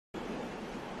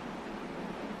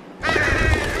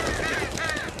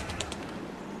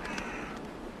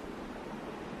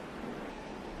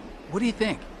What do you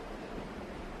think?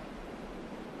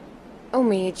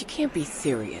 Omid, you can't be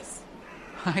serious.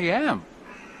 I am.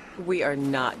 We are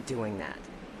not doing that.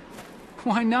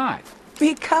 Why not?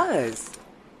 Because.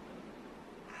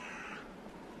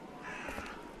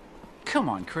 Come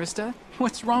on, Krista.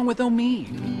 What's wrong with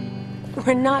Omid?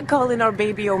 We're not calling our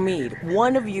baby Omid.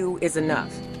 One of you is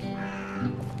enough.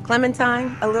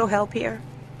 Clementine, a little help here?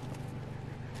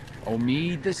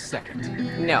 Omid the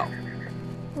second. No.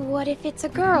 What if it's a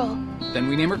girl? Then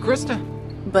we name her Krista.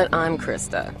 But I'm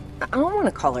Krista. I don't want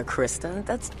to call her Krista.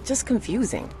 That's just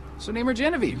confusing. So name her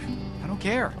Genevieve. I don't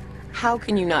care. How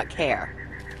can you not care?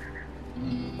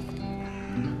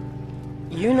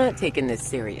 You're not taking this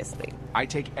seriously. I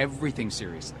take everything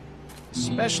seriously.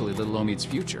 Especially little Omid's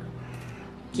future.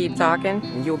 Keep talking,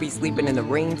 and you'll be sleeping in the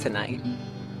rain tonight.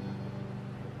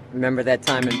 Remember that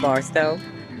time in Barstow?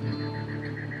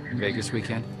 Vegas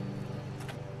weekend?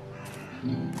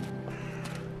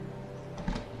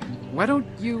 Why don't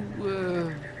you,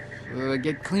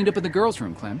 get cleaned up in the girls'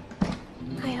 room, Clem?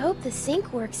 I hope the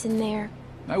sink works in there.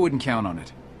 I wouldn't count on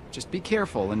it. Just be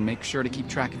careful and make sure to keep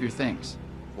track of your things.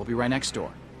 We'll be right next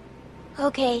door.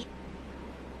 Okay.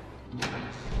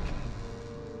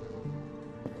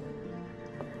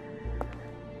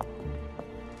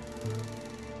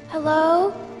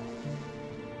 Hello?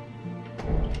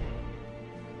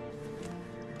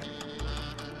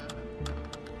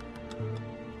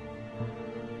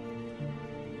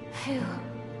 Phew.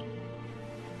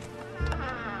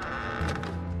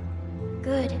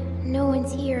 Good. No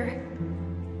one's here.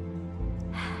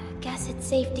 Guess it's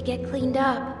safe to get cleaned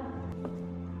up.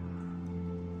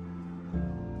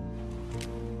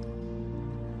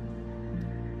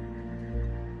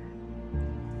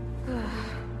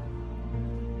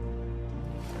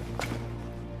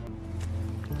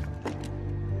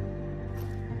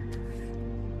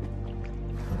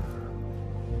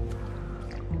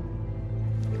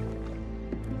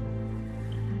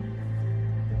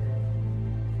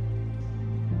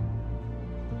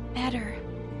 Better.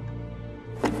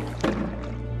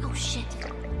 Oh shit.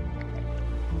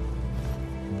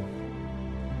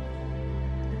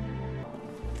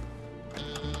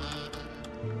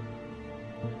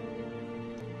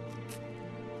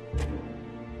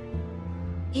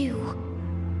 Ew.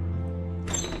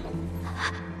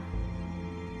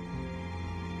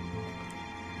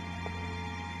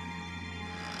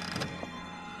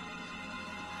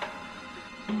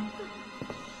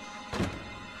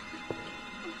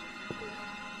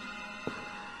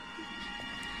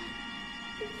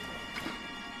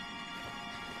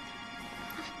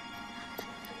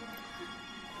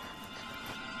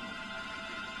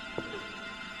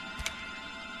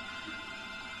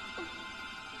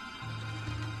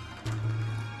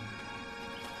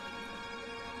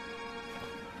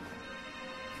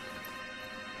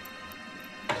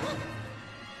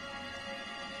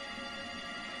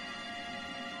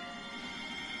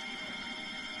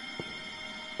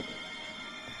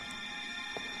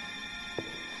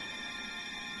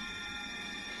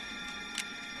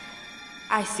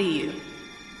 I see you.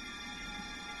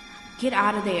 Get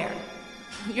out of there.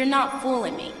 You're not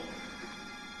fooling me.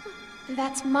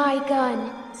 That's my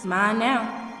gun. It's mine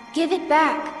now. Give it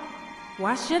back.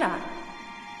 Why should I?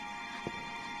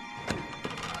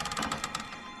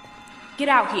 Get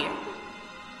out here.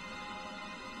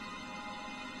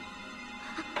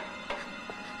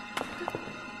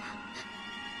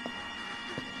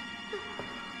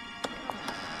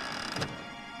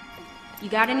 You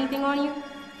got anything on you?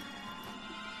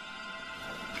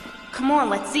 Come on,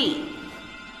 let's see.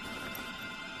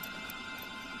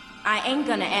 I ain't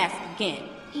gonna ask again.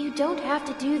 You don't have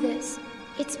to do this.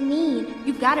 It's mean.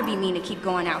 You gotta be mean to keep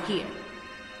going out here.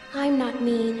 I'm not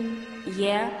mean.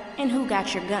 Yeah? And who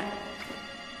got your gun?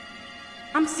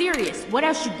 I'm serious. What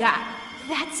else you got?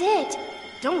 That's it.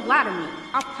 Don't lie to me.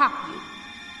 I'll pop you.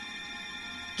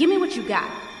 Give me what you got.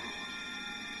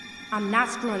 I'm not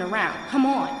screwing around. Come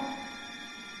on.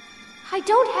 I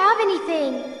don't have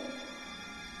anything.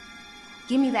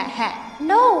 Give me that hat.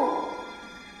 No.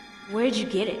 Where'd you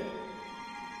get it?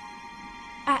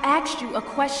 I asked you a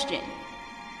question.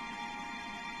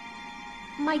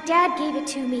 My dad gave it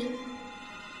to me.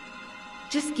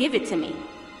 Just give it to me.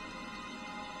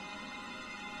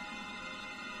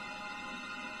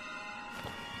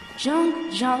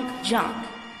 Junk, junk, junk.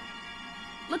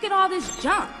 Look at all this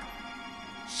junk.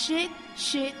 Shit,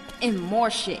 shit, and more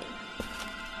shit.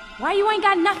 Why you ain't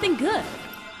got nothing good?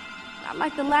 Not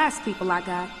like the last people I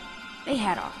got. They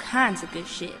had all kinds of good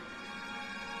shit.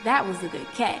 That was a good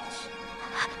catch.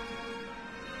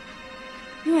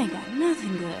 You ain't got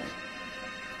nothing good.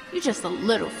 You just a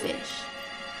little fish.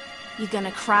 You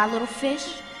gonna cry, little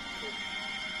fish?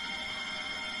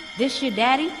 This your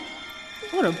daddy?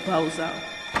 What a bozo.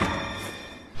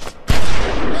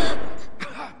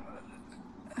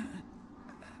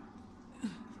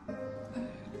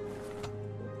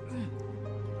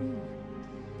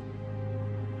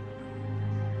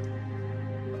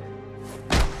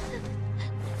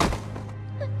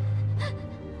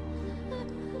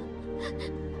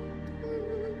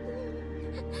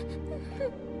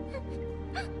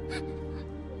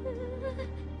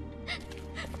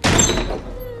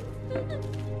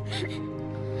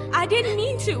 I didn't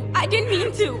mean to. I didn't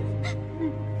mean to.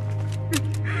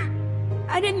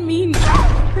 I didn't mean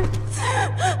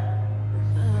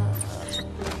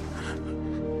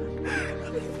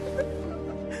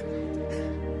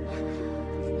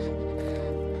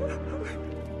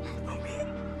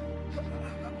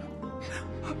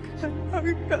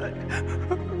Oh God.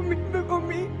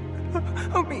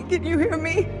 Omi, can you hear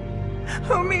me?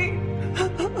 Omi.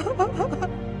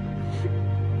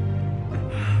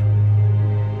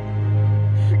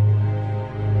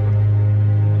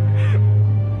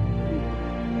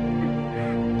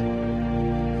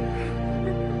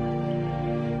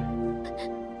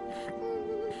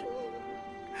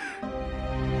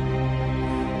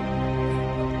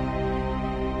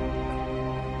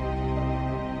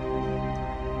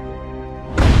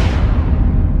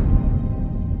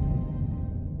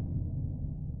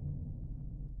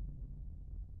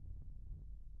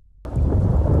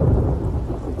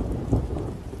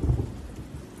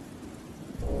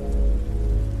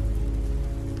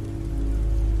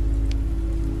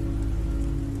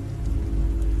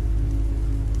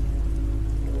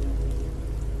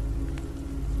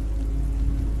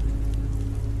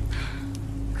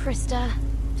 Krista,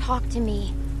 talk to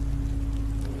me.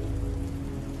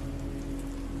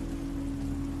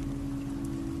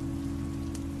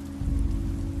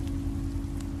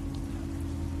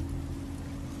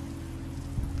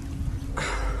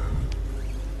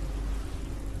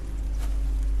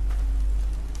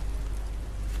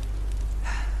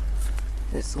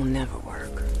 This will never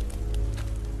work.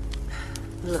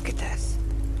 Look at this.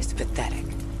 It's pathetic.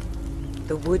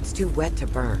 The wood's too wet to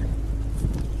burn.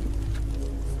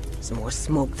 It's more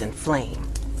smoke than flame.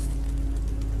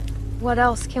 What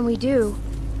else can we do?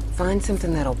 Find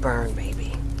something that'll burn,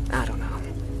 maybe. I don't know.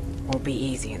 Won't be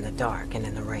easy in the dark and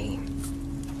in the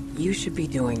rain. You should be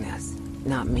doing this,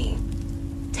 not me.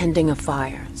 Tending a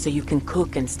fire so you can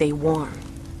cook and stay warm.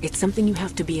 It's something you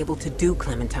have to be able to do,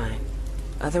 Clementine.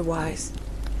 Otherwise...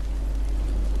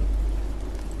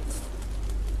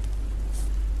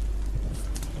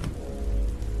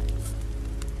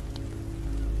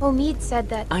 Omid said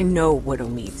that... I know what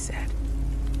Omid said.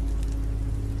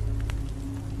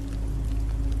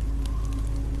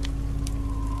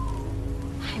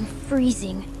 I'm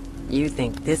freezing. You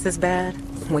think this is bad?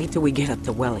 Wait till we get up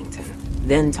to Wellington.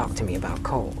 Then talk to me about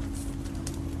cold.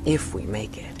 If we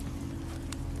make it.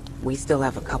 We still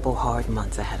have a couple hard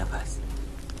months ahead of us.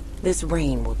 This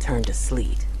rain will turn to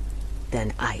sleet,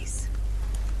 then ice,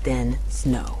 then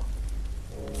snow.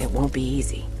 It won't be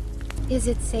easy. Is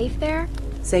it safe there?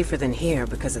 Safer than here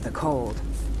because of the cold,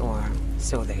 or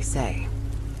so they say.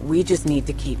 We just need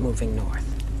to keep moving north.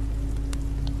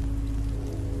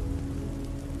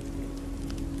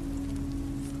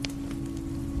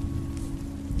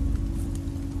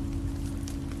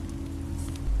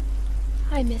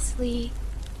 I miss Lee.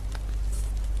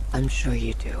 I'm sure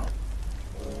you do.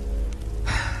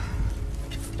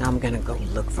 I'm gonna go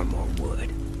look for more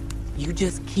wood. You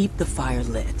just keep the fire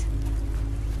lit.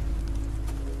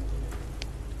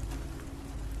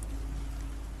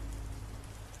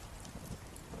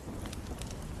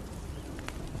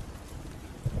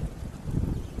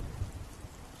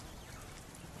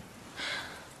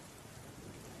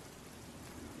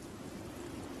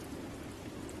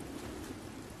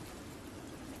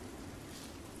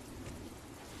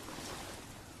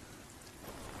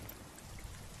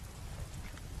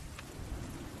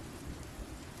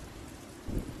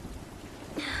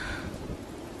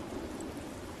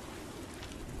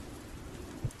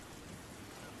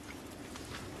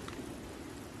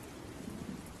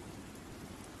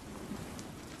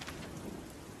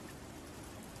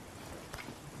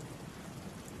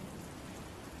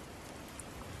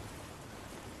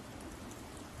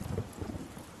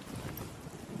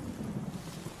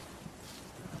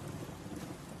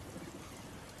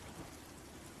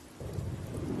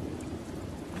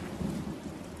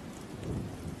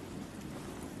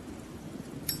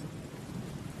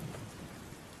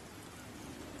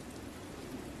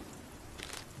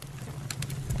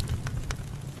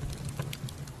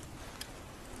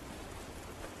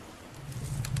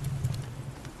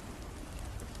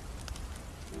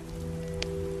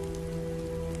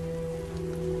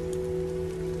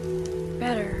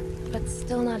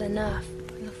 still not enough.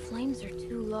 The flames are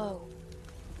too low.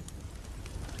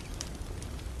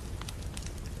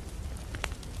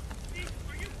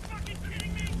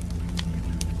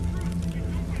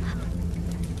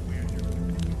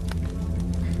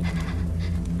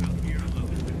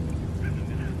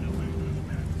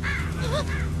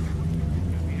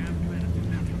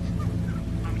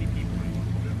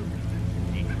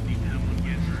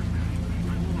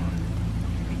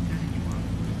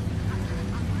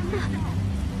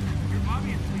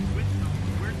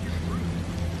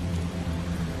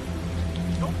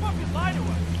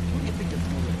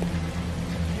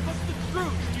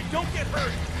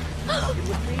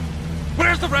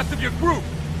 Where's the rest of your group?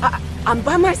 I'm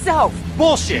by myself.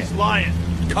 Bullshit! She's lying.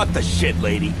 Cut the shit,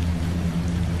 lady.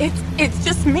 It's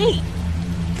just me.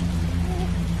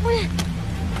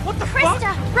 What the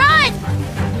Krista, fuck? run!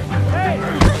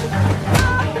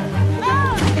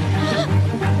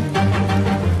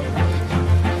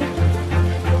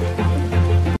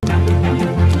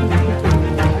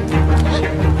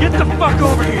 Get the fuck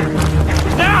over here!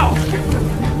 Now!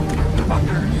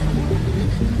 Fucker.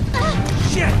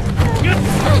 Shit! Get the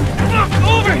fuck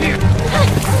over here!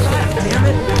 God damn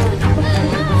it!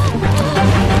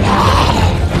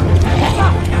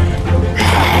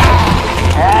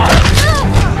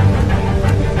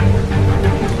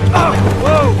 Oh,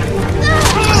 whoa!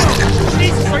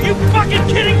 Jesus, are you fucking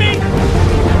kidding me?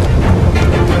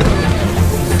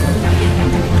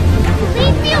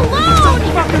 Leave me alone! Stop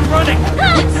fucking running!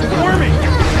 Quit squirming!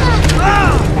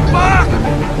 Ah! Fuck!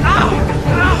 Ow!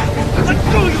 Ow! Let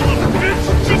go, you little bitch!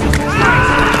 Jesus Christ!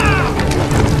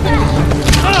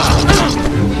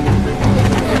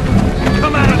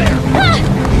 Come out of there!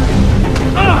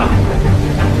 Ow!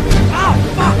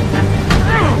 Fuck!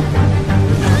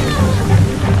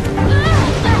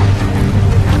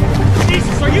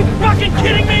 Jesus, are you fucking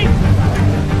kidding me?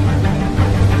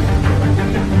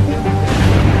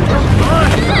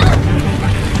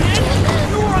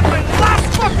 You were on my last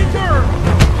fucking nerve!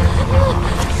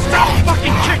 Stop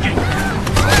fucking kicking!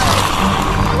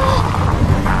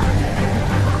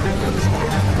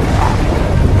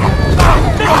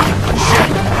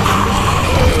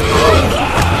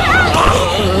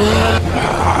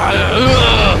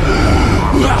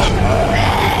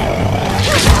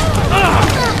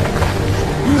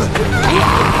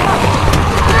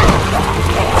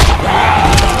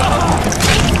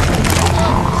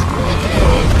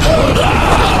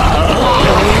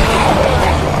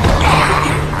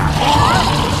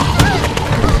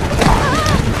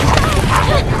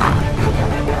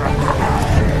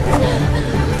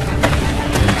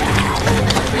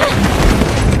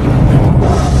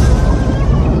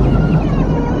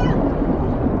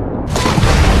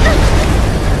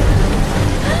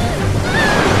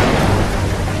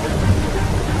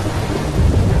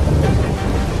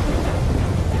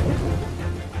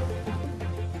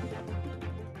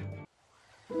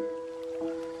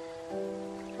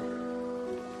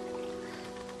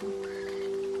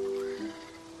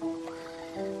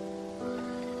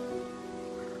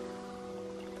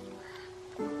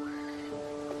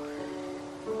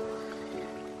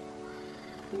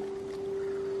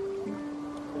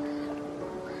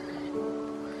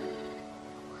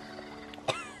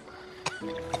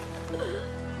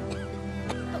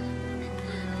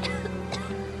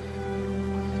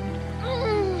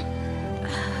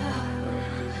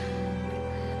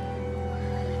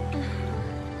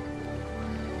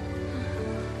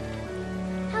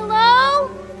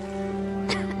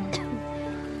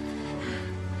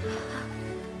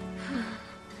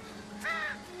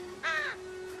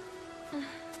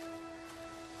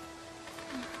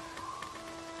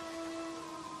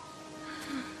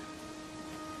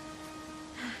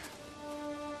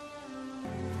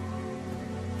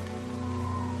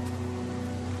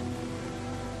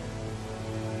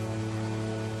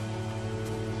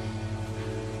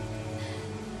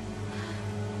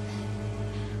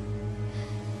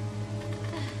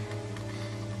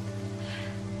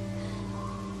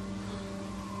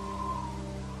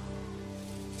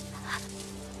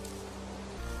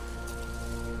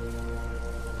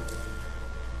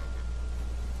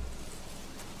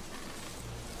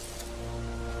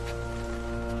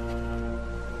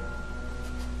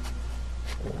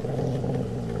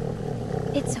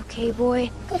 It's okay, boy.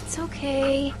 It's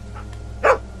okay.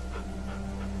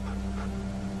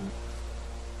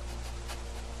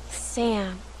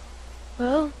 Sam.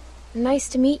 Well, nice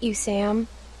to meet you, Sam.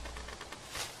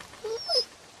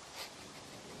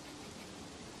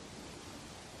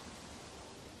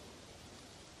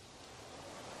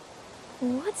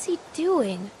 What's he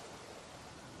doing?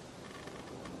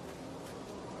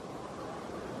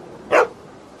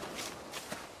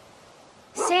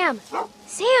 Sam!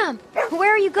 Sam!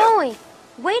 Where are you going?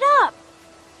 Wait up!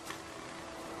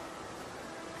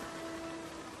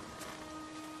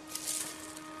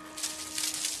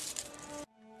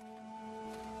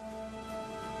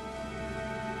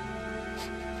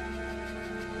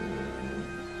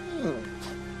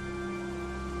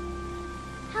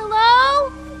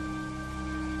 Hello?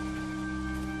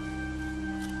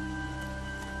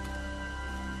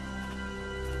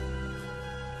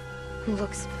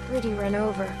 Looks pretty run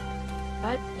over,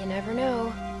 but you never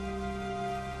know.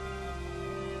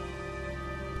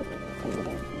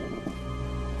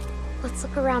 Let's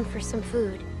look around for some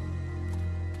food.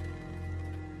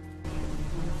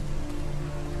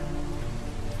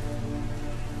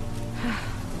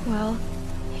 Well,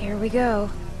 here we go.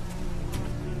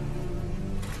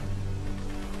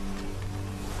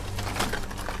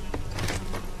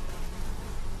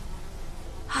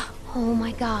 Oh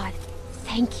my god,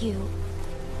 thank you.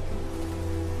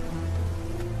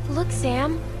 Look,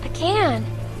 Sam, a can.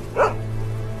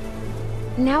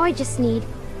 Now I just need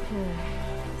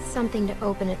something to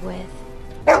open it with.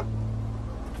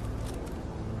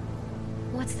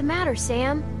 What's the matter,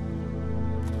 Sam?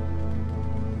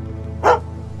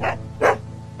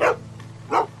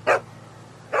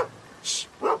 Shh,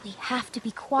 we have to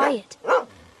be quiet.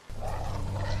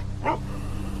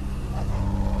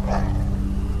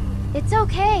 It's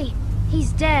okay.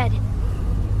 He's dead.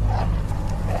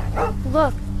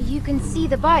 Look, you can see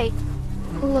the bite.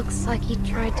 Looks like he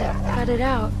tried to cut it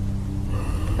out.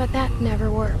 But that never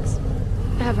works.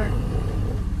 Ever.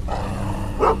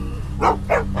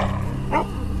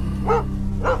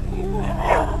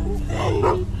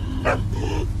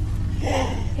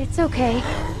 It's okay.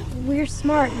 We're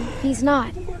smart, and he's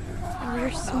not.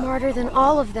 We're smarter than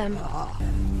all of them.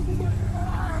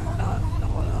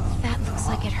 That looks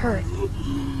like it hurt.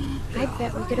 I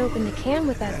bet we could open the can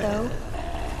with that, though.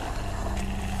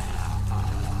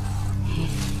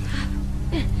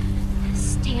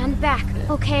 Stand back,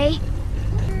 okay?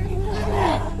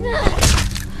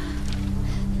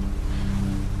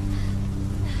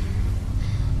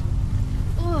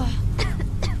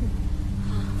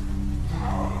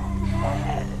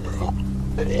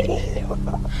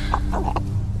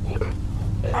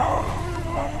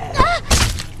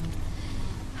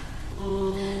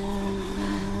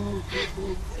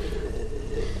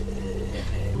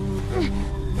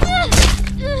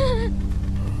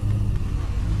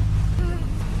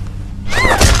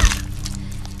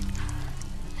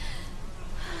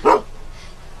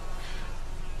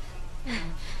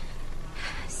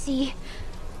 See,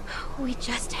 we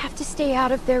just have to stay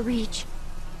out of their reach.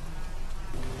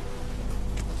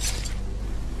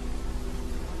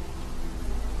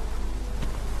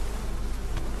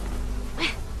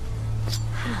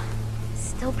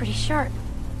 Still pretty sharp.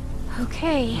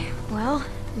 Okay, well,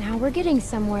 now we're getting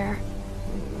somewhere.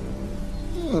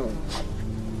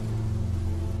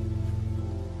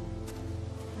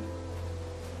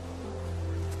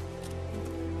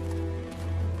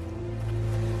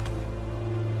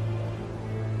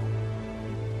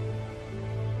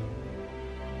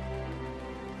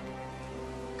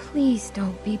 Please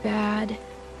don't be bad.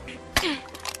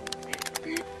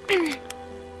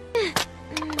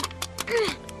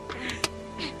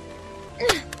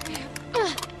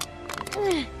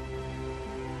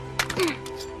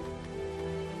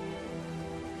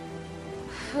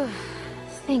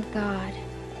 Thank God.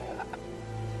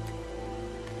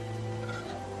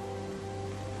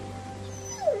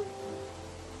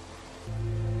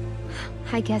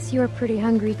 I guess you're pretty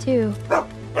hungry too.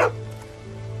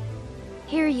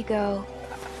 Here you go.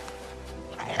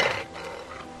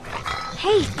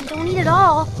 Hey, don't eat it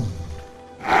all.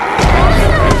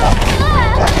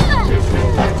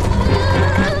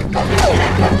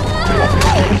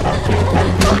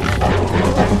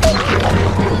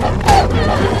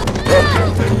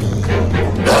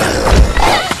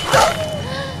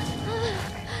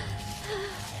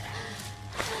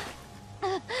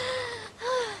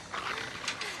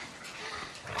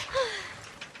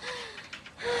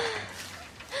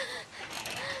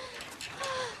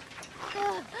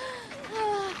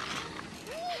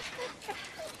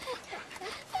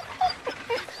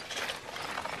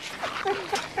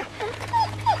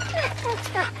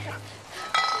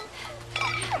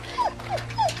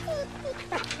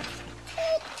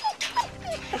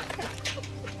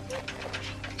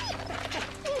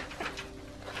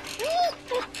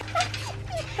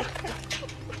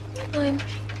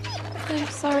 I'm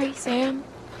sorry, Sam.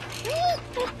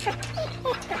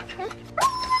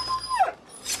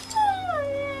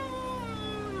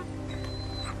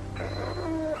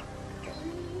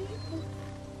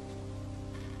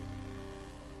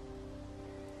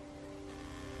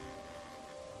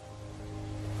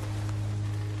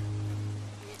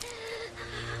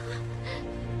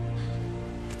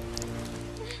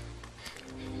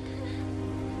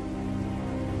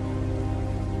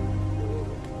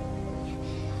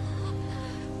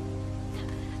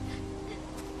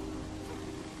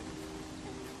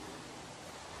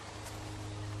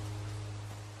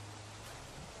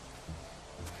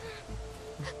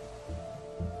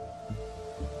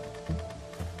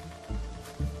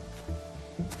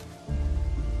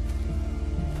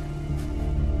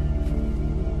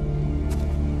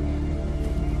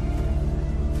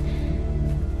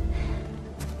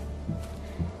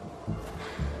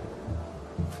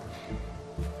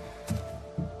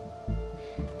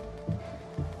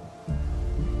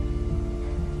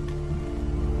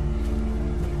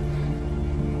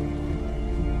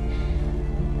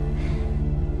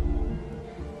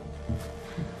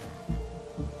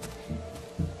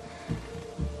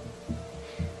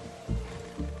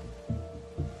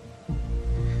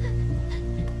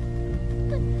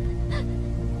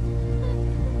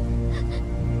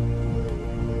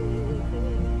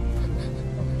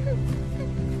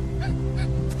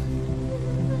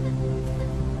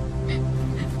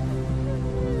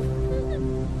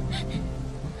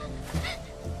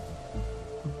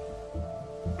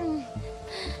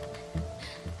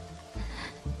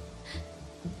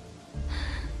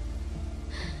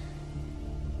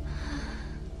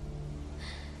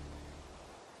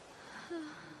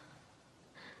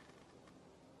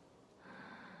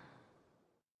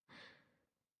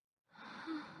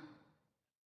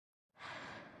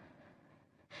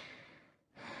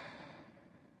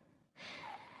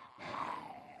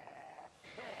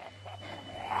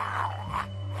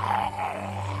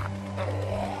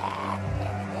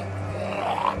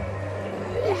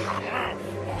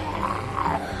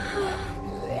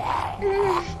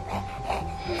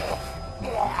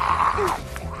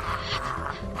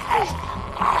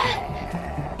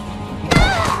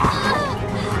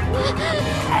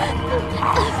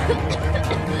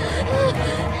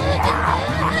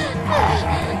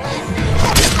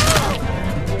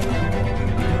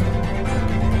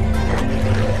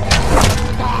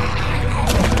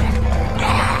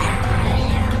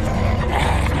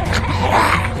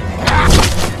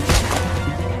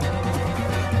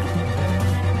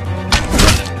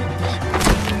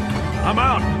 I'm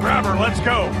out. Grab her. Let's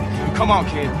go. Come on,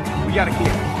 kid. We gotta get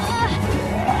her.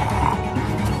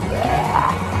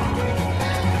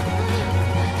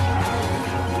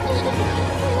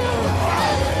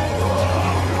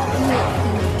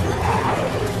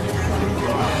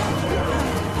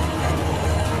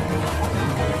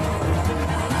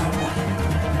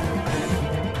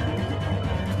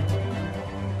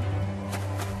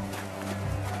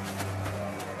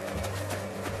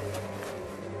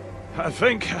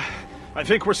 I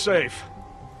think we're safe.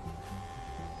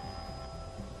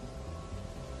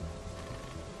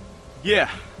 Yeah,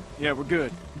 we're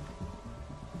good.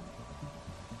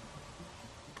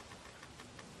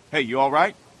 Hey, you all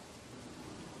right?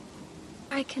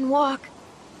 I can walk.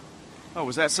 Oh,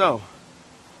 was that so?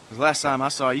 'Cause last time I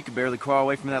saw you, you could barely crawl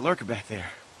away from that lurker back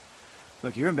there.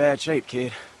 Look, you're in bad shape,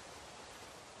 kid.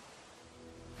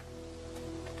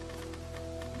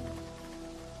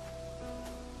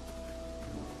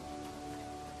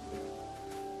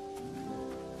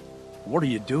 What are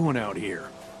you doing out here?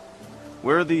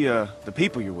 Where are the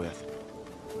people you're with?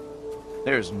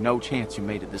 There's no chance you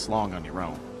made it this long on your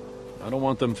own. I don't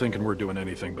want them thinking we're doing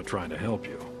anything but trying to help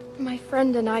you. My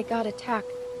friend and I got attacked.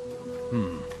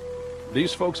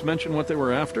 These folks mention what they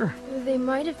were after? They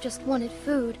might have just wanted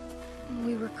food.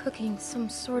 We were cooking some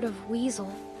sort of weasel.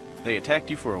 They attacked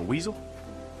you for a weasel?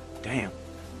 Damn,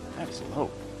 that is low.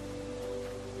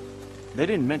 They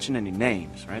didn't mention any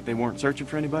names, right? They weren't searching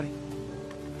for anybody?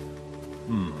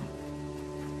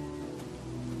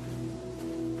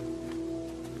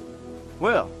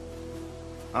 Well,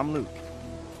 I'm Luke,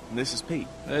 and this is Pete.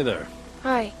 Hey there.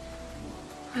 Hi,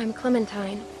 I'm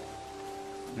Clementine.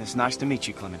 It's nice to meet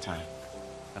you, Clementine.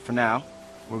 For now,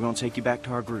 we're gonna take you back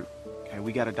to our group. Okay,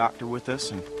 we got a doctor with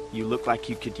us, and you look like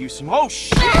you could use some— Oh,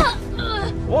 shit!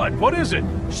 What? What is it?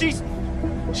 She's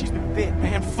been bit,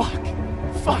 man. Fuck.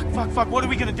 What are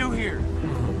we gonna do here?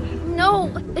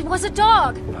 No, it was a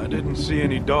dog. I didn't see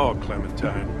any dog,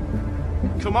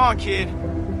 Clementine. Come on, kid.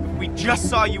 We just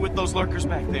saw you with those lurkers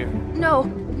back there. No,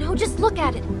 just look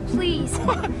at it, please.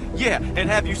 Yeah, and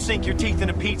have you sink your teeth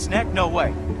into Pete's neck? No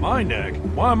way. My neck?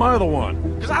 Why am I the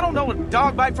one? Because I don't know a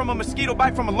dog bite from a mosquito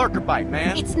bite from a lurker bite,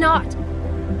 man. It's not.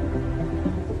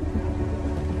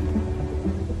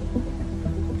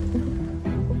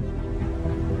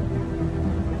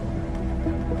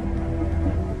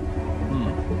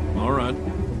 All right.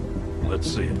 Let's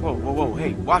see it. Whoa,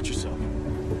 hey, watch yourself.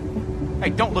 Hey,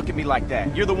 don't look at me like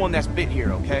that. You're the one that's bit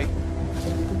here, okay?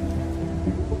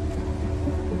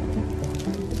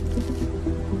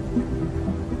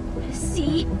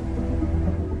 See?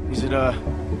 Is it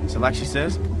like she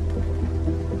says?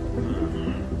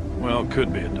 Well, it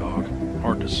could be a dog.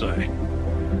 Hard to say.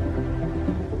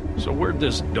 So where'd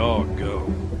this dog go?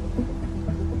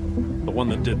 The one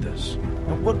that did this?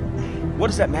 What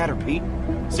does that matter, Pete?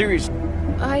 Seriously.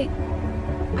 I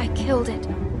killed it.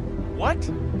 What?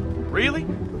 Really?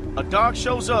 A dog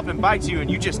shows up and bites you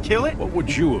and you just kill it? What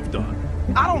would you have done?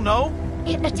 I don't know.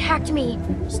 It attacked me.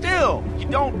 Still, you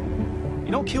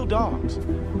don't kill dogs.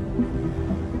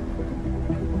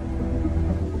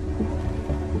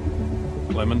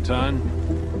 Clementine?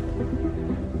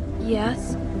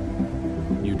 Yes?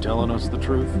 You telling us the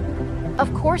truth?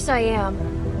 Of course I am.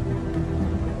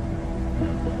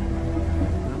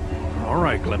 All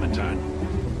right, Clementine.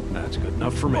 That's good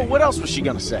enough for me. Well, what else was she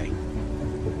gonna say?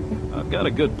 I've got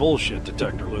a good bullshit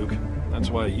detector, Luke. That's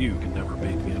why you can never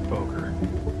beat me at poker.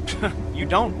 You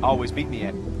don't always beat me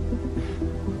at.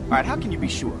 All right, how can you be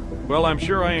sure? Well, I'm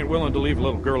sure I ain't willing to leave a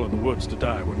little girl in the woods to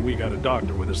die when we got a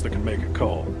doctor with us that can make a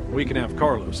call. We can have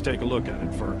Carlos take a look at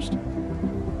it first.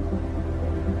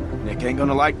 Nick ain't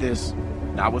gonna like this.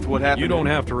 Not with what happened. You don't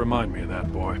have to remind me of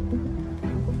that, boy.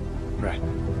 Right.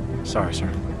 Sorry, sir.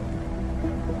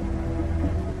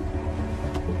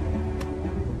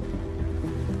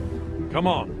 Come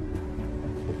on.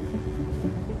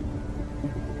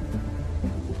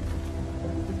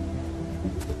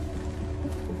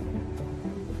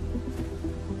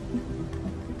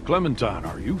 Clementine,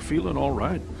 are you feeling all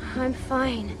right? I'm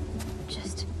fine.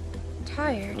 Just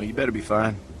tired. Well, you better be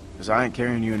fine, because I ain't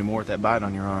carrying you anymore with that bite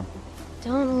on your arm.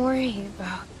 Don't worry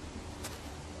about...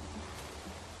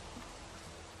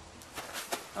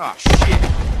 Oh, shit!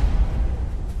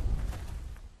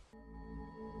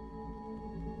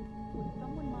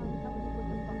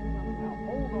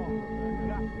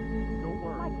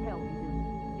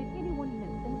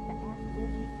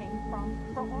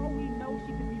 know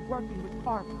she could be working with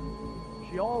Carver?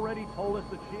 She already told us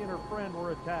that she and her friend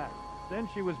were attacked. Then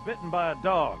she was bitten by a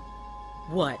dog.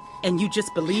 What? And you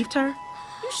just believed her?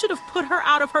 You should have put her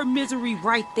out of her misery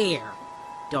right there.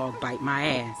 Dog bite my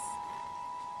ass.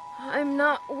 I'm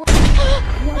not...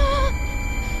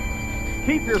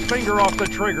 Keep your finger off the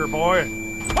trigger, boy.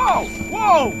 Whoa!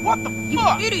 Whoa! What the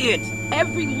fuck? You idiot!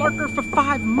 Every lurker for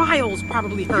 5 miles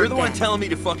probably heard You're the one that. telling me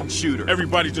to fucking shoot her.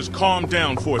 Everybody just calm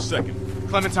down for a second.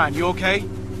 Clementine, you okay?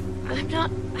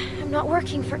 I'm not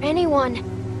working for anyone.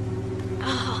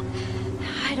 Oh,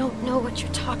 I don't know what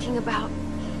you're talking about.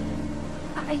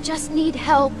 I just need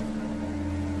help.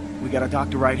 We got a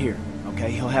doctor right here,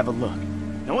 okay? He'll have a look.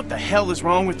 Now what the hell is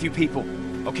wrong with you people?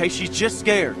 Okay, she's just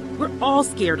scared. We're all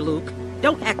scared, Luke.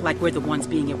 Don't act like we're the ones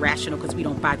being irrational because we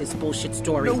don't buy this bullshit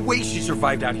story. No way she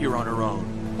survived out here on her own.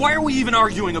 Why are we even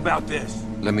arguing about this?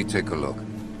 Let me take a look.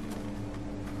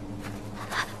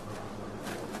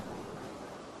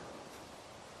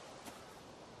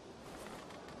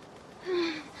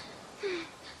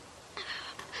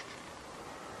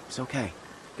 It's okay.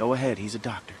 Go ahead, he's a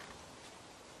doctor.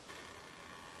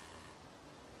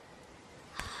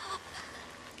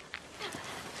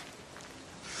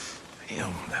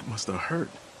 Damn, that must have hurt.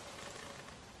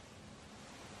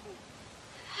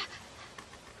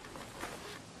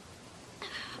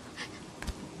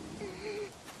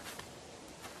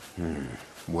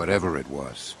 Whatever it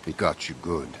was, it got you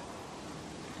good.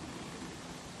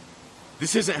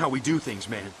 This isn't how we do things,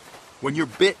 man. When you're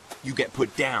bit, you get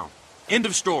put down. End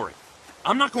of story.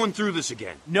 I'm not going through this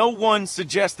again. No one's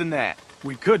suggesting that.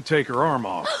 We could take her arm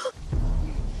off.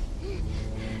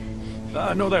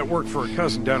 I know that worked for a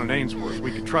cousin down in Ainsworth.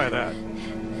 We could try that.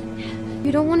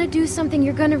 You don't want to do something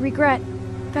you're gonna regret.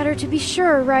 Better to be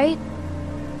sure, right?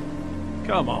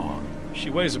 Come on. She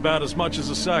weighs about as much as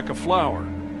a sack of flour.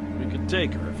 We could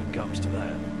take her if it comes to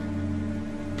that.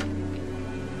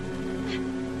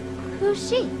 Who's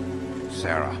she?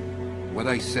 Sarah, what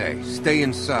I say, stay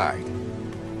inside.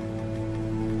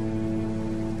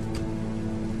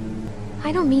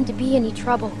 I don't mean to be any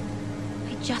trouble.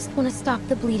 I just want to stop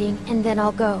the bleeding, and then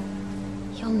I'll go.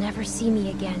 You'll never see me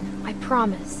again, I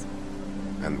promise.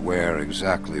 And where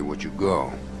exactly would you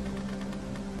go?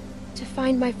 To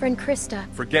find my friend Krista.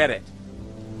 Forget it.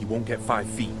 You won't get 5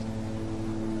 feet.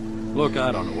 Look,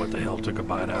 I don't know what the hell took a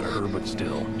bite out of her, but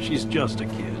still, she's just a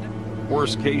kid.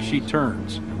 Worst case, she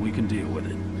turns, and we can deal with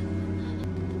it.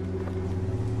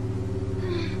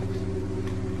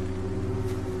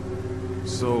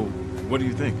 So, what do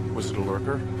you think? Was it a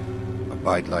lurker? A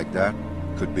bite like that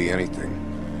could be anything.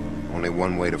 Only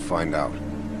one way to find out.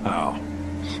 How?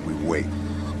 We wait.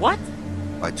 What?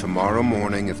 By tomorrow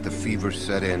morning, if the fever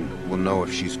set in, we'll know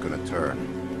if she's gonna turn.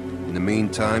 In the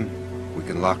meantime, we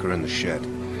can lock her in the shed.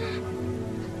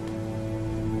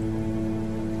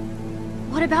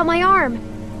 What about my arm?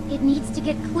 It needs to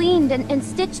get cleaned and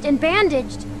stitched and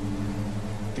bandaged.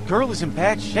 The girl is in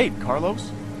bad shape,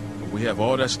 Carlos. We have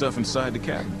all that stuff inside the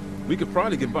cabin. We could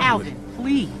probably get by with Alvin, it.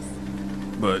 please.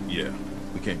 But yeah,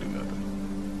 we can't do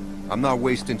nothing. I'm not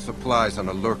wasting supplies on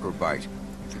a lurker bite.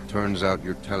 If it turns out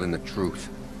you're telling the truth,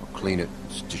 I'll clean it,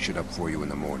 stitch it up for you in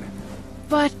the morning.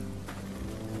 But...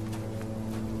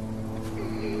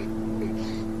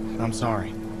 I'm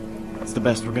sorry. It's the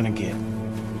best we're gonna get.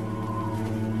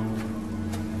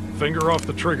 Finger off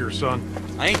the trigger, son.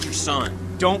 I ain't your son.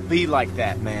 Don't be like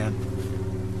that, man.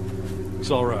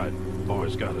 It's all right.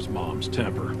 Boy's got his mom's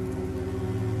temper.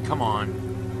 Come on.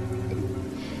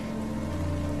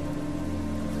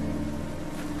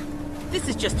 This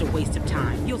is just a waste of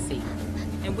time. You'll see.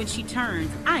 And when she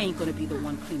turns, I ain't gonna be the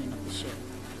one cleaning up the shit.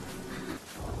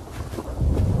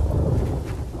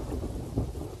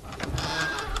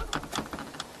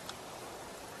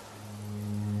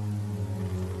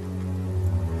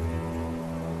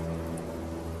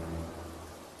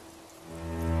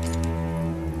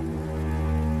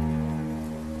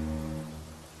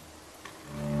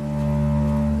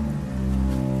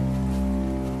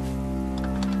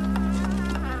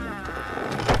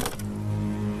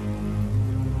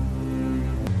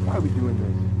 Why are we doing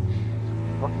this?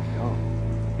 Fucking dumb.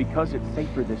 Because it's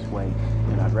safer this way,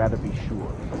 and I'd rather be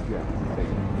sure. Yeah,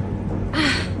 safer.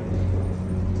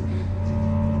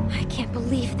 I can't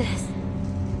believe this.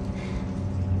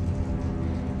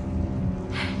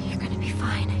 You're gonna be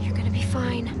fine. You're gonna be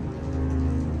fine.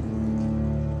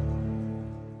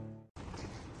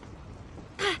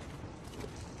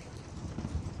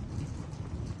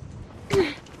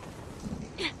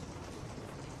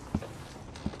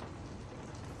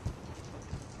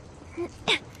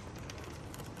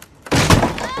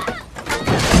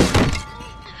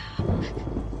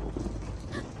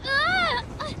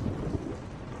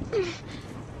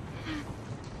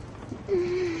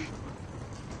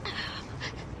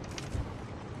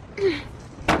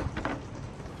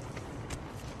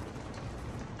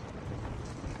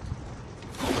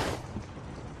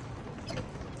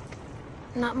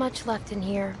 Not much left in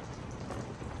here.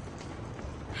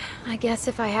 I guess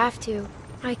if I have to,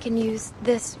 I can use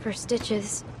this for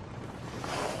stitches.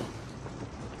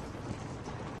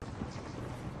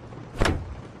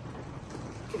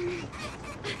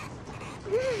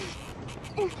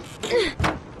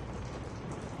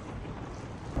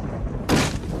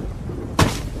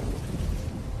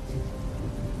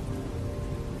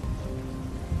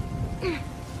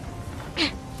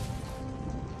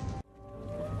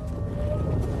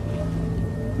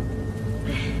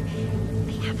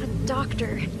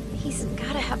 Doctor. He's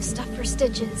gotta have stuff for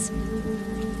stitches.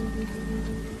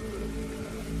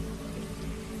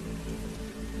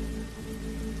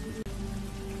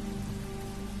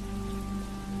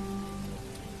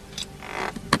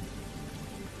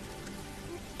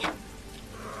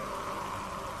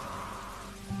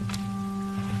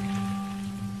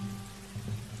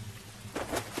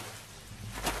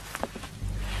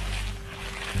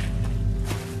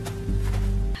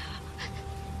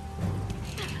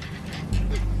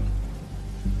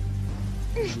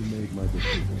 Made my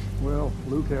decision. Well,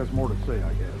 Luke has more to say,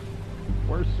 I guess.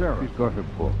 Where's Sarah? She's got her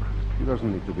book. She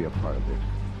doesn't need to be a part of this.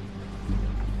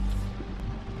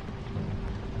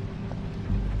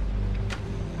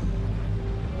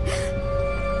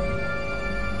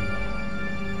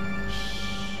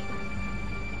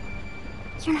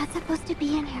 You're not supposed to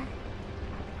be in here.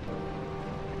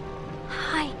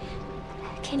 Hi.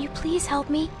 Can you please help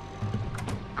me?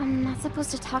 I'm not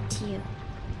supposed to talk to you.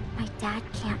 My dad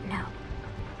can't know.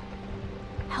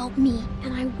 Help me,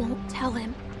 and I won't tell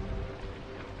him.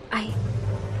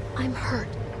 I'm hurt.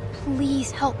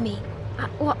 Please help me.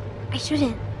 Well, I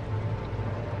shouldn't.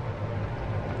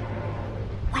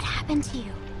 What happened to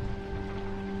you?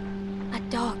 A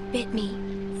dog bit me.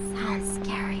 Sounds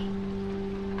scary.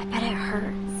 I bet it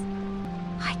hurts.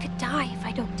 I could die if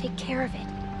I don't take care of it.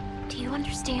 Do you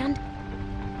understand?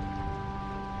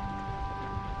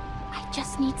 I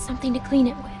just need something to clean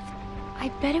it with. I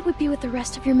bet it would be with the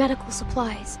rest of your medical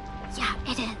supplies. Yeah,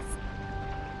 it is.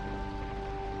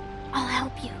 I'll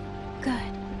help you.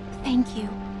 Good. Thank you.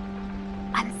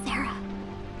 I'm Sarah.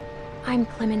 I'm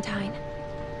Clementine.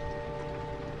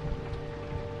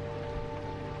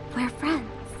 We're friends,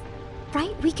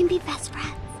 right? We can be best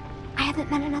friends. I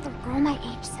haven't met another girl my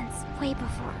age since way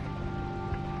before.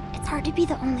 It's hard to be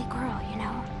the only girl, you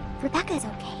know? Rebecca's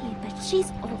okay, but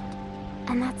she's old.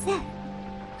 And that's it.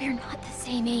 We're not the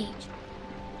same age.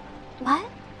 What?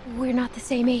 We're not the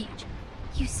same age.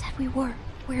 You said we were.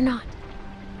 We're not.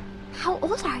 How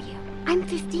old are you? I'm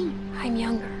 15. I'm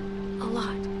younger. A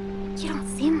lot. You don't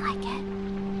seem like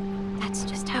it. That's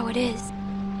just how it is.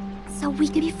 So we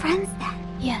could be friends then?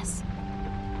 Yes.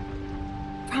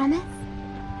 Promise?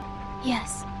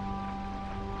 Yes.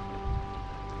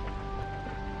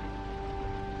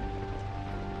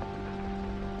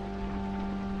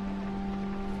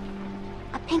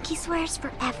 A pinky swears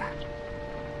forever.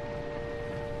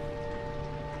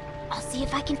 I'll see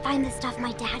if I can find the stuff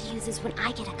my dad uses when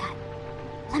I get a cut.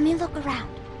 Let me look around.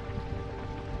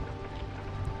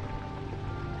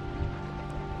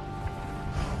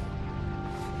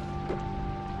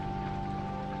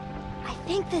 I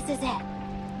think this is it.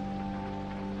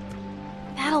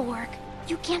 That'll work.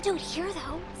 You can't do it here,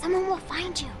 though. Someone will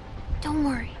find you. Don't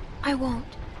worry. I won't.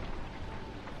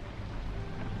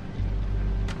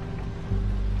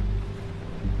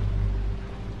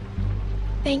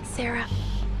 Thanks, Sarah.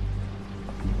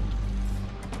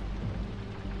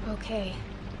 Okay.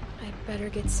 I'd better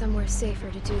get somewhere safer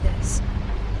to do this.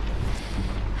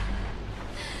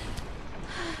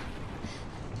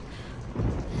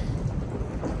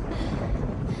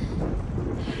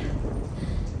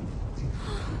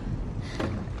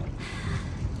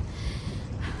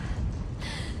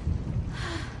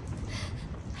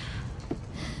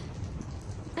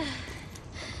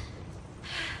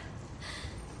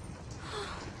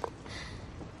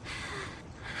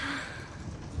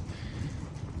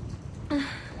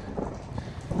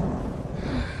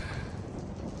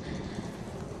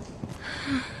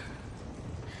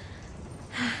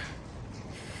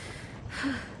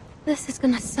 This is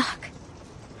gonna suck.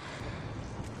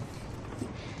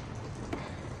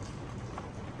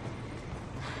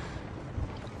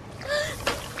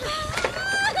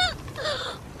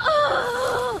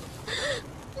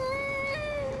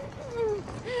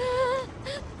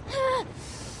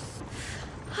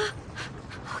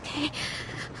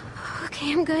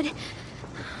 Okay, I'm good.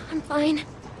 I'm fine.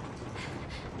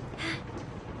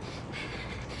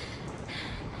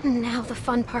 Now the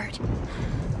fun part.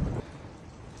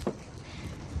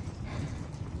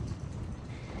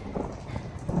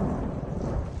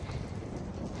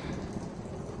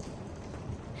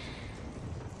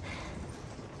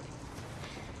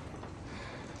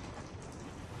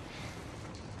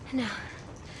 No.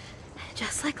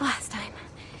 Just like last time.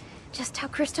 Just how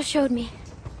Krista showed me.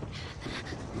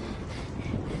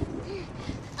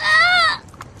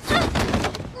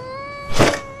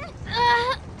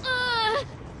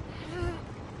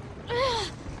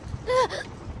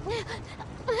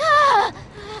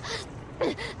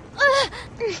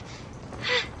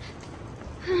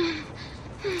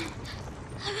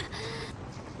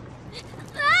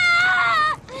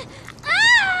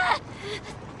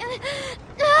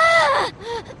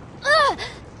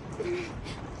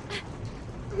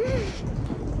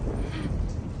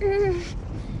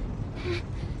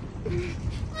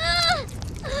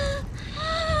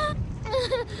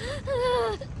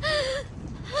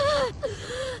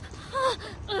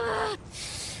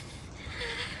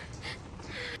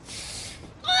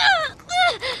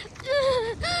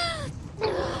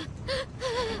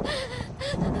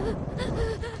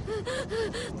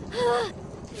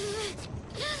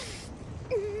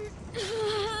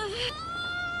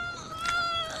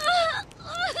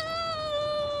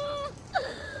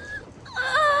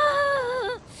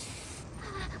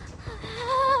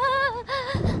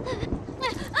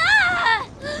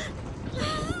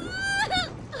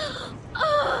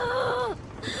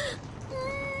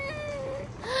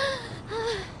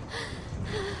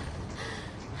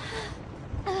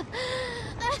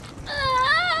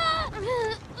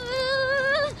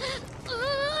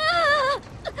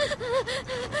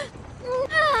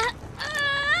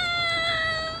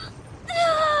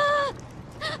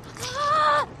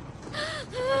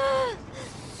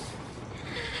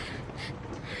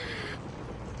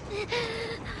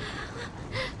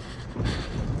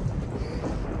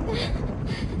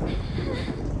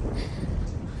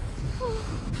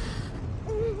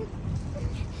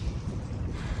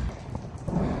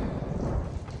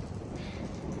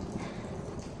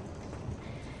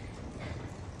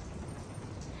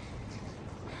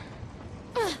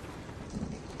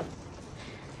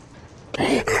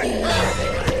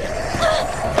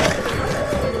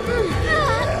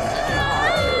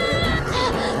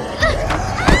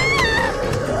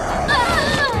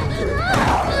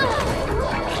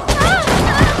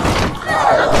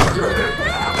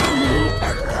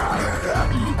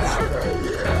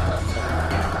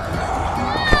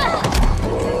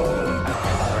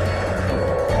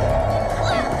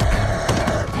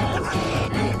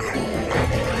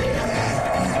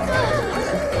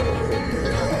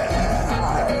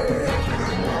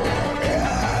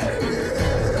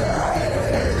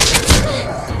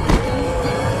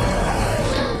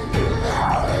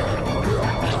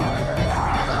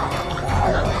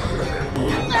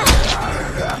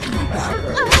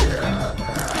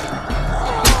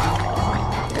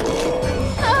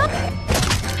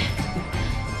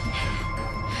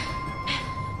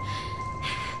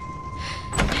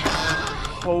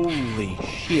 Holy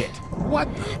shit. What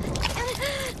the?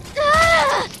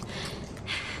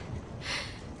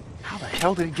 How the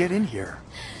hell did it get in here?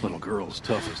 Little girl's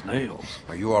tough as nails.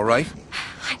 Are you all right?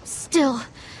 I'm still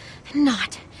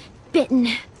not bitten.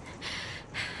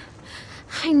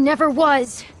 I never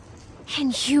was.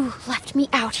 And you left me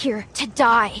out here to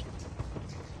die.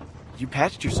 You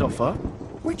patched yourself up?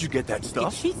 Where'd you get that Did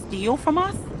stuff? she steal from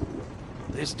us?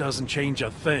 This doesn't change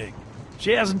a thing.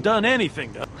 She hasn't done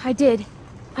anything to... I did.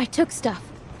 I took stuff,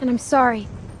 and I'm sorry.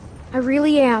 I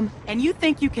really am. And you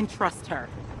think you can trust her?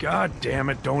 God damn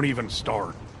it, don't even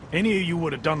start. Any of you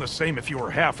would have done the same if you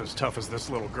were half as tough as this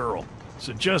little girl.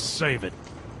 So just save it.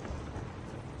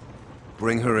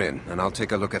 Bring her in, and I'll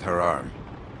take a look at her arm.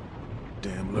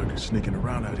 Damn lurkers sneaking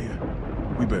around out here.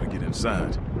 We better get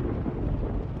inside.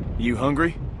 You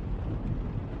hungry?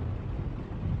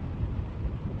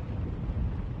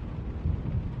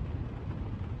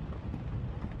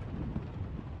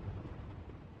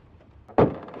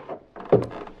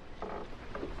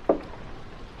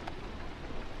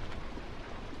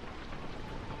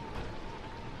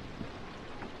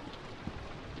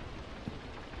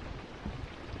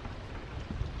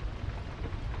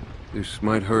 This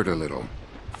might hurt a little.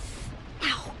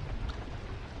 Ow.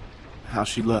 How's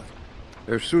she look?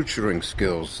 Her suturing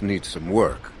skills need some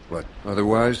work, but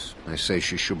otherwise, I say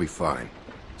she should be fine.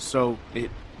 So, it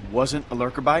wasn't a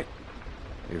lurker bite?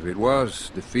 If it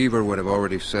was, the fever would have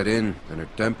already set in, and her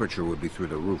temperature would be through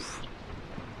the roof.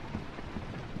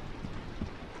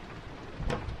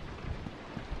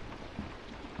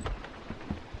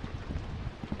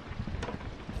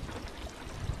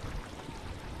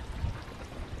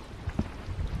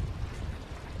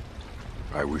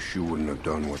 I wish you wouldn't have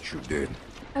done what you did.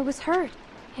 I was hurt,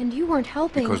 and you weren't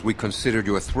helping. Because we considered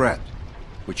you a threat,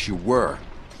 which you were.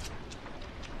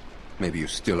 Maybe you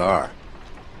still are.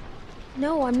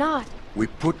 No, I'm not. We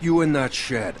put you in that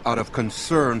shed out of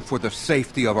concern for the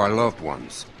safety of our loved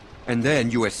ones. And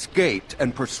then you escaped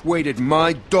and persuaded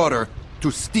my daughter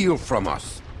to steal from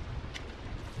us.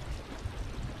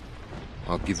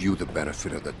 I'll give you the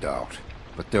benefit of the doubt,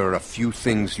 but there are a few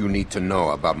things you need to know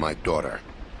about my daughter.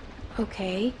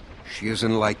 Okay. She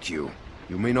isn't like you.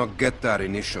 You may not get that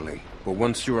initially, but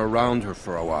once you're around her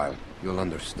for a while, you'll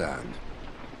understand.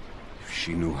 If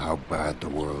she knew how bad the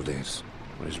world is,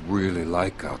 what it's really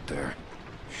like out there,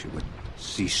 she would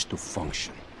cease to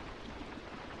function.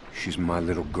 She's my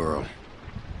little girl.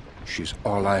 She's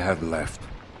all I have left,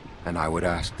 and I would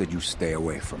ask that you stay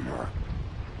away from her.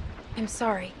 I'm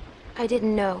sorry. I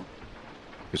didn't know.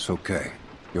 It's okay.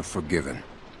 You're forgiven.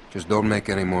 Just don't make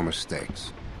any more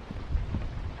mistakes.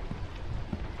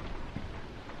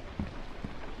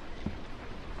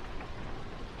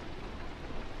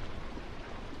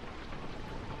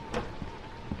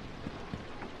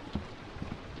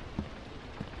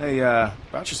 Hey,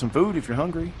 brought you some food if you're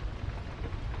hungry.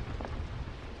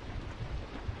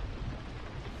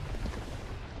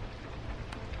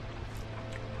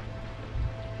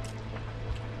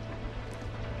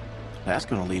 That's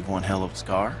gonna leave one hell of a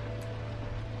scar.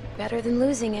 Better than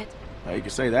losing it. Well, you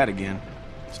can say that again.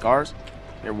 Scars?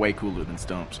 They're way cooler than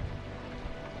stumps.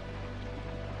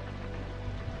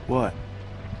 What?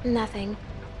 Nothing.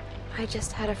 I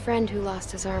just had a friend who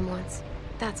lost his arm once.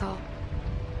 That's all.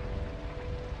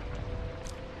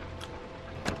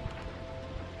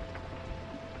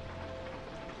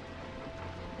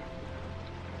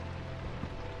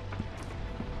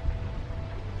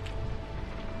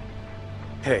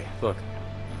 Hey, look.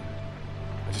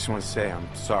 I just want to say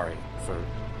I'm sorry for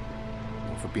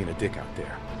being a dick out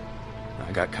there.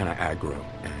 I got kind of aggro,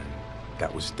 and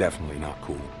that was definitely not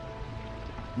cool.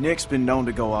 Nick's been known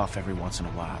to go off every once in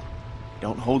a while.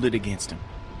 Don't hold it against him.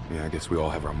 Yeah, I guess we all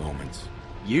have our moments.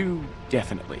 You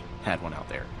definitely had one out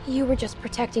there. You were just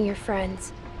protecting your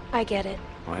friends. I get it.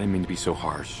 Well, I didn't mean to be so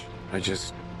harsh. I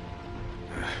just...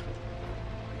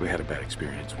 we had a bad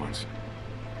experience once.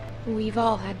 We've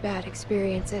all had bad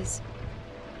experiences.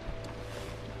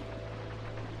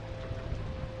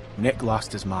 Nick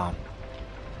lost his mom.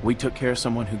 We took care of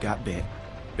someone who got bit.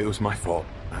 It was my fault.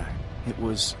 It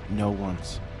was no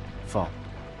one's fault.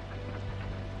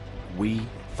 We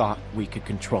thought we could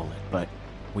control it, but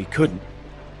we couldn't.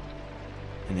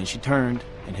 And then she turned,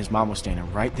 and his mom was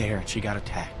standing right there, and she got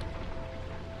attacked.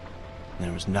 And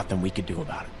there was nothing we could do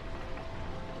about it.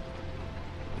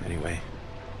 Anyway,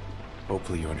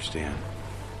 hopefully you understand.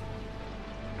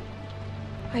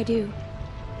 I do.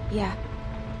 Yeah.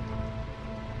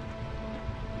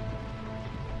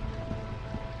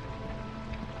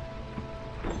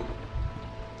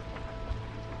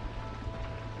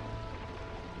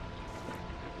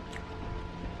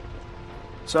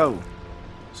 So,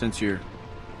 since you're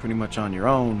pretty much on your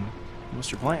own,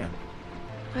 what's your plan?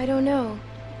 I don't know.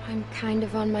 I'm kind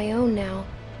of on my own now.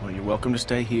 Well, you're welcome to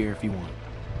stay here if you want.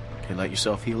 Okay, let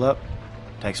yourself heal up.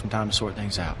 Take some time to sort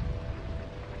things out.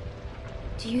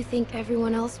 Do you think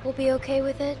everyone else will be okay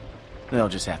with it? They'll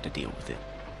just have to deal with it.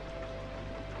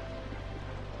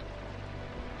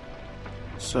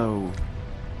 So,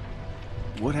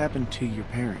 what happened to your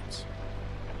parents?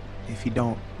 If you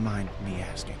don't mind me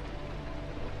asking.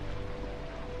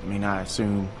 I mean, I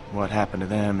assume what happened to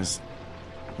them is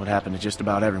what happened to just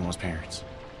about everyone's parents.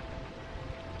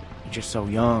 You're just so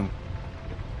young.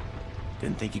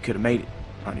 Didn't think you could have made it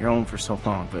on your own for so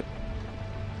long, but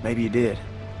maybe you did.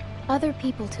 Other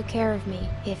people took care of me,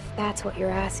 if that's what you're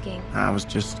asking. I was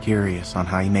just curious on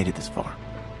how you made it this far.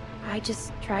 I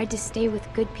just tried to stay with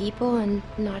good people and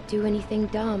not do anything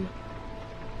dumb.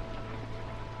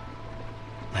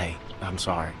 Hey, I'm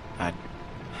sorry. I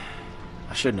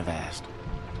shouldn't have asked.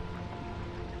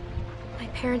 My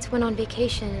parents went on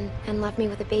vacation and left me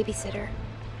with a babysitter.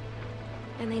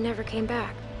 And they never came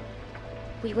back.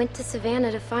 We went to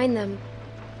Savannah to find them,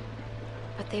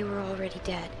 but they were already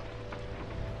dead.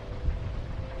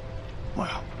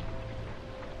 Wow.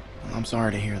 Well, I'm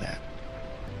sorry to hear that.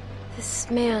 This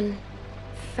man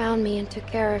found me and took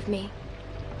care of me.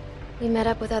 We met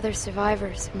up with other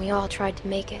survivors and we all tried to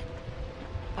make it.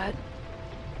 But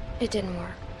it didn't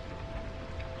work.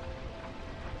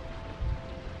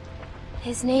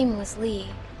 His name was Lee.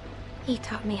 He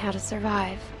taught me how to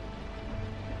survive.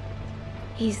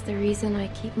 He's the reason I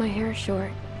keep my hair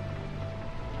short.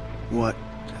 What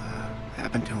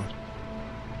happened to him?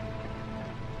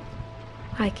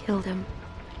 I killed him.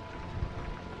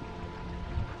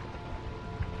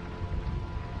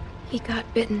 He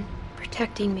got bitten,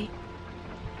 protecting me.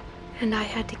 And I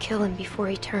had to kill him before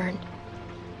he turned.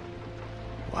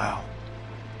 Wow.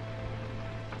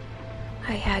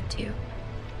 I had to.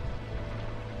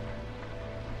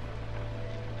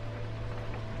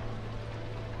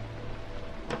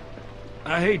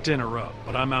 I hate to interrupt,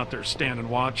 but I'm out there standing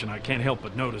watch, and I can't help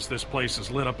but notice this place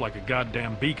is lit up like a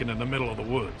goddamn beacon in the middle of the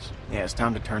woods. Yeah, it's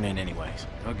time to turn in anyways.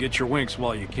 Now get your winks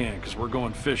while you can, because we're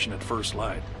going fishing at first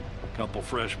light. Couple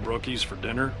fresh brookies for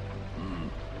dinner?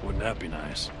 Wouldn't that be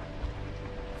nice?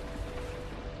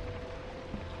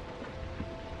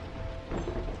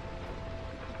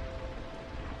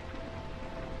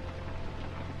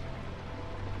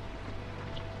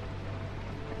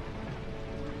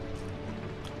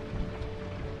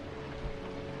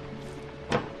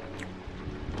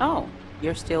 Oh,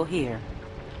 you're still here.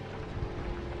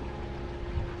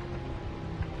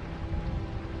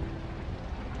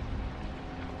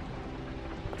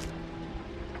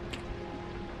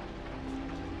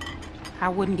 I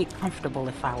wouldn't get comfortable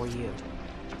if I were you.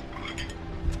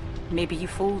 Maybe you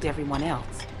fooled everyone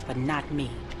else, but not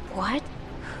me. What?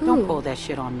 Who? Don't pull that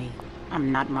shit on me.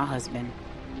 I'm not my husband.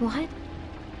 What?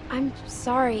 I'm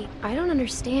sorry. I don't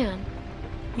understand.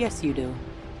 Yes, you do.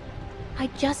 I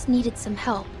just needed some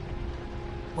help.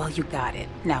 Well, you got it.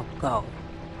 Now go.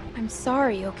 I'm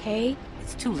sorry, okay?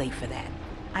 It's too late for that.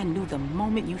 I knew the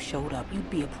moment you showed up,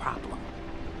 you'd be a problem.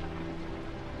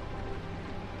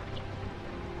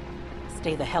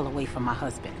 Stay the hell away from my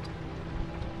husband.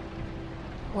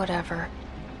 Whatever.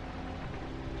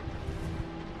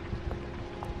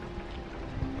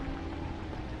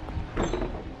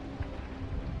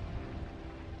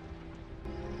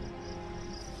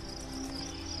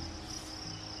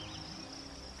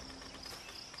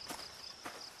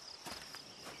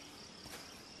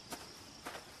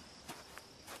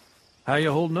 How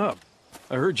you holding up?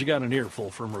 I heard you got an earful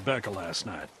from Rebecca last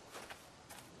night.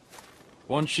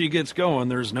 Once she gets going,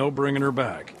 there's no bringing her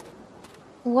back.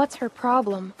 What's her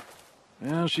problem?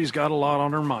 Yeah, she's got a lot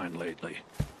on her mind lately.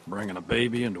 Bringing a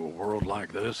baby into a world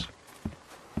like this.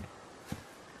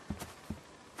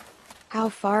 How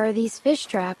far are these fish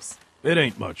traps? It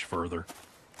ain't much further.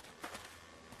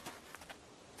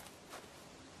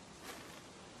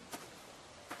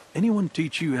 Anyone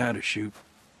teach you how to shoot?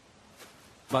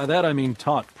 By that I mean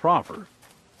taught proper.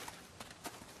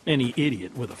 Any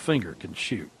idiot with a finger can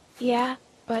shoot. Yeah,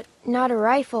 but not a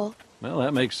rifle. Well,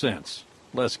 that makes sense.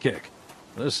 Less kick.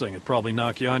 This thing would probably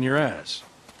knock you on your ass.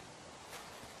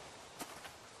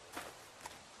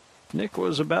 Nick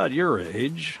was about your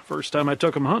age, first time I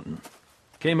took him hunting.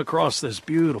 Came across this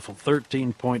beautiful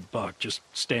 13-point buck just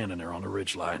standing there on the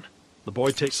ridgeline. The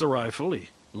boy takes the rifle, he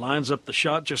lines up the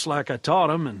shot just like I taught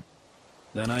him, and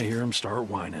then I hear him start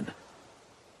whining.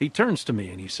 He turns to me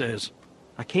and he says,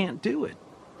 "I can't do it.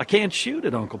 I can't shoot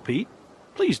it, Uncle Pete.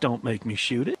 Please don't make me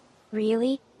shoot it."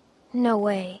 Really? No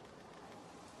way.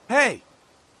 Hey!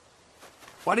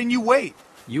 Why didn't you wait?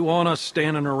 You want us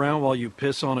standing around while you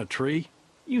piss on a tree?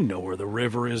 You know where the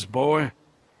river is, boy.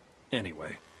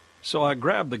 Anyway, so I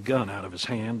grabbed the gun out of his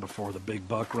hand before the big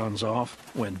buck runs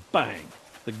off, when bang,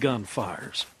 the gun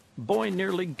fires. Boy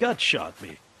nearly gut shot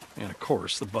me, and of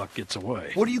course the buck gets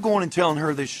away. What are you going and telling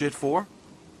her this shit for?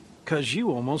 'Cause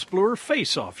you almost blew her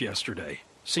face off yesterday.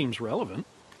 Seems relevant.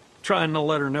 Trying to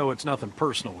let her know it's nothing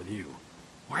personal with you.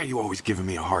 Why are you always giving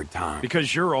me a hard time?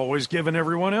 Because you're always giving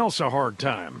everyone else a hard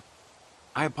time.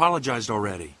 I apologized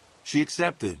already. She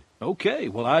accepted. Okay,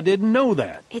 well I didn't know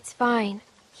that. It's fine.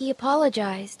 He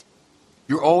apologized.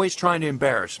 You're always trying to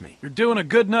embarrass me. You're doing a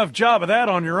good enough job of that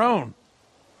on your own.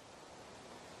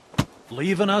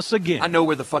 Leaving us again. I know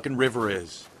where the fucking river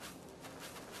is.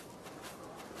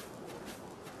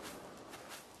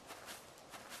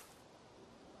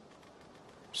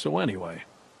 So anyway,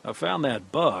 I found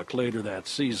that buck later that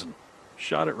season.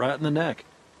 Shot it right in the neck.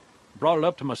 Brought it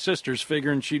up to my sister's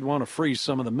figuring she'd want to freeze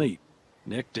some of the meat.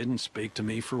 Nick didn't speak to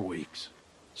me for weeks.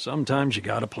 Sometimes you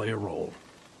gotta play a role.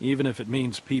 Even if it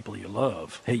means people you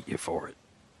love hate you for it.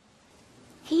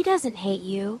 He doesn't hate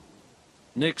you.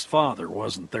 Nick's father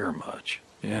wasn't there much,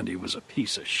 and he was a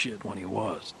piece of shit when he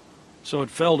was. So it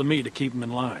fell to me to keep him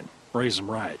in line, raise him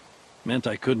right. Meant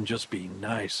I couldn't just be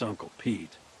nice Uncle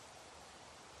Pete.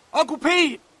 Uncle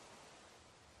Pete!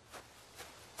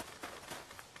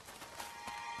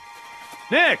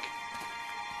 Nick!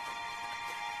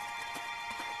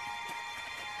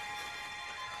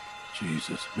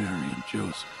 Jesus, Mary, and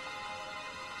Joseph.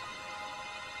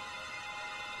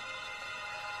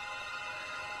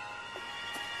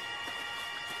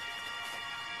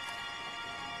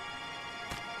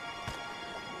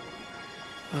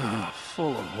 Ah,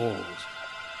 full of holes.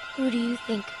 Who do you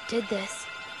think did this?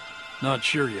 Not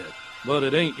sure yet, but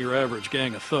it ain't your average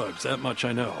gang of thugs, that much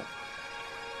I know.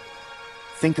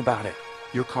 Think about it.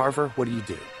 You're Carver, what do you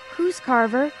do? Who's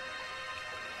Carver?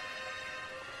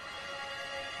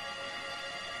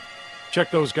 Check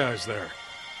those guys there.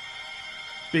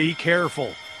 Be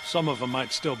careful. Some of them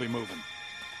might still be moving.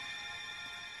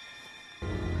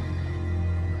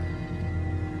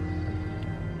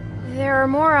 There are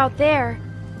more out there.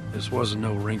 This wasn't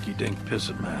no rinky-dink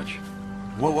pissing match.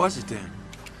 What was it then?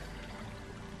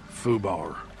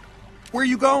 Foobar. Where are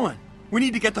you going? We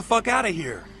need to get the fuck out of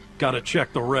here. Gotta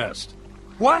check the rest.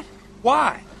 What?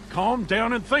 Why? Calm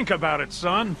down and think about it,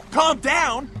 son. Calm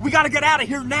down? We gotta get out of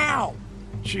here now!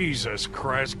 Jesus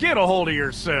Christ, get a hold of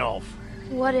yourself.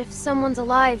 What if someone's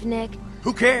alive, Nick?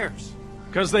 Who cares?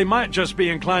 Because they might just be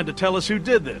inclined to tell us who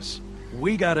did this.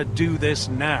 We gotta do this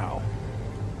now.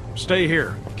 Stay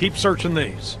here. Keep searching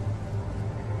these.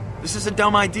 This is a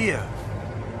dumb idea.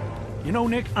 You know,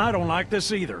 Nick, I don't like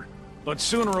this either. But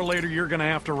sooner or later, you're gonna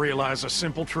have to realize a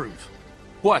simple truth.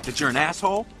 What, that you're an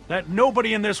asshole? That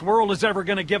nobody in this world is ever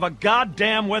gonna give a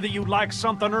goddamn whether you like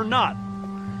something or not.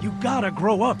 You gotta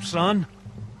grow up, son.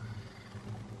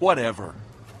 Whatever.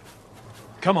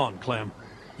 Come on, Clem.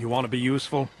 You want to be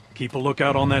useful? Keep a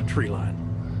lookout on that tree line.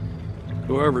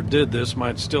 Whoever did this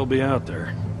might still be out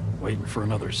there, waiting for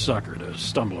another sucker to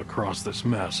stumble across this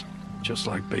mess, just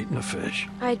like baiting a fish.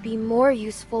 I'd be more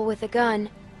useful with a gun.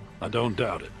 I don't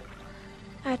doubt it.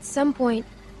 At some point,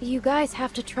 you guys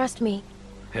have to trust me.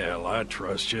 Hell, I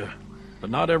trust you.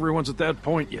 But not everyone's at that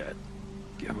point yet.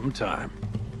 Give them time.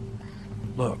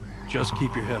 Look, just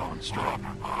keep your head on straight.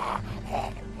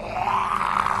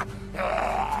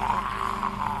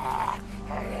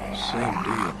 Same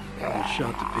deal. All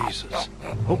shot to pieces.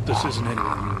 Hope this isn't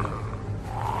anyone you know.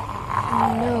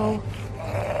 No.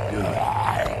 Good.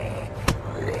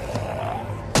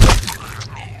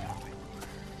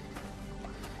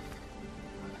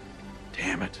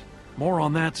 Damn it. More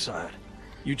on that side.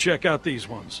 You check out these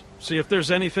ones. See if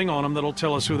there's anything on them that'll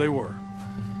tell us who they were.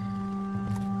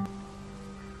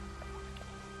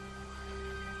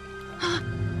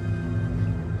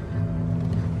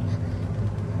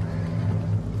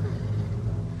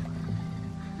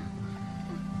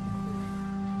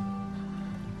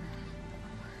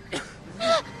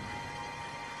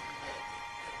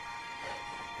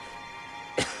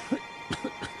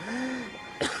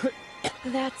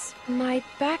 That's my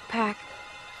backpack.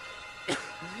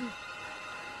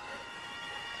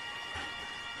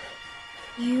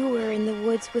 You were in the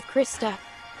woods with Krista.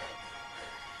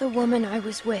 The woman I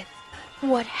was with.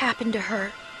 What happened to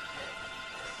her?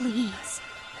 Please,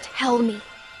 tell me.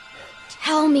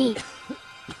 Tell me.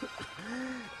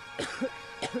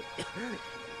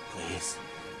 Please.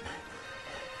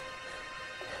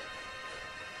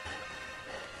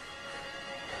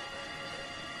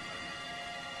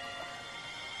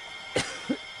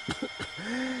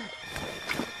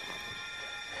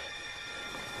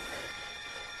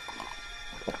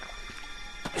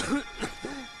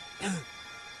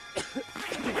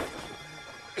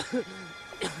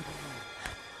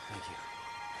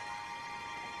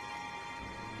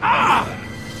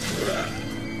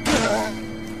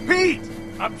 Pete!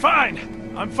 I'm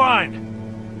fine. I'm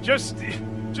fine. Just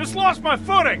lost my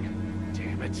footing.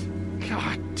 Damn it.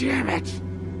 God damn it.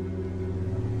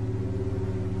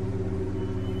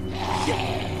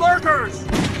 Lurkers!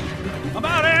 I'm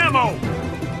out of ammo.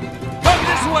 Come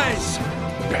this way!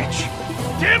 Bitch.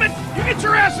 Damn it! You get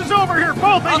your asses over here,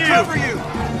 both of you! I'll cover you!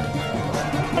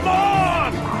 Come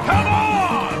on! Come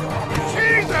on!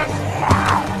 Jesus!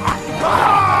 Come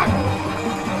on!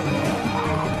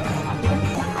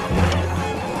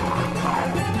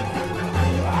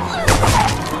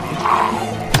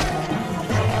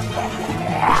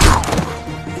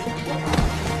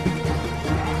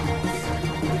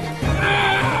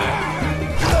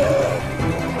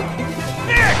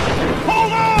 Nick!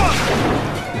 Hold on!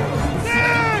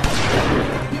 Nick!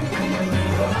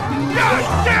 God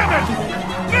damn it!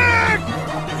 Nick!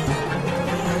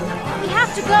 We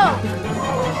have to go.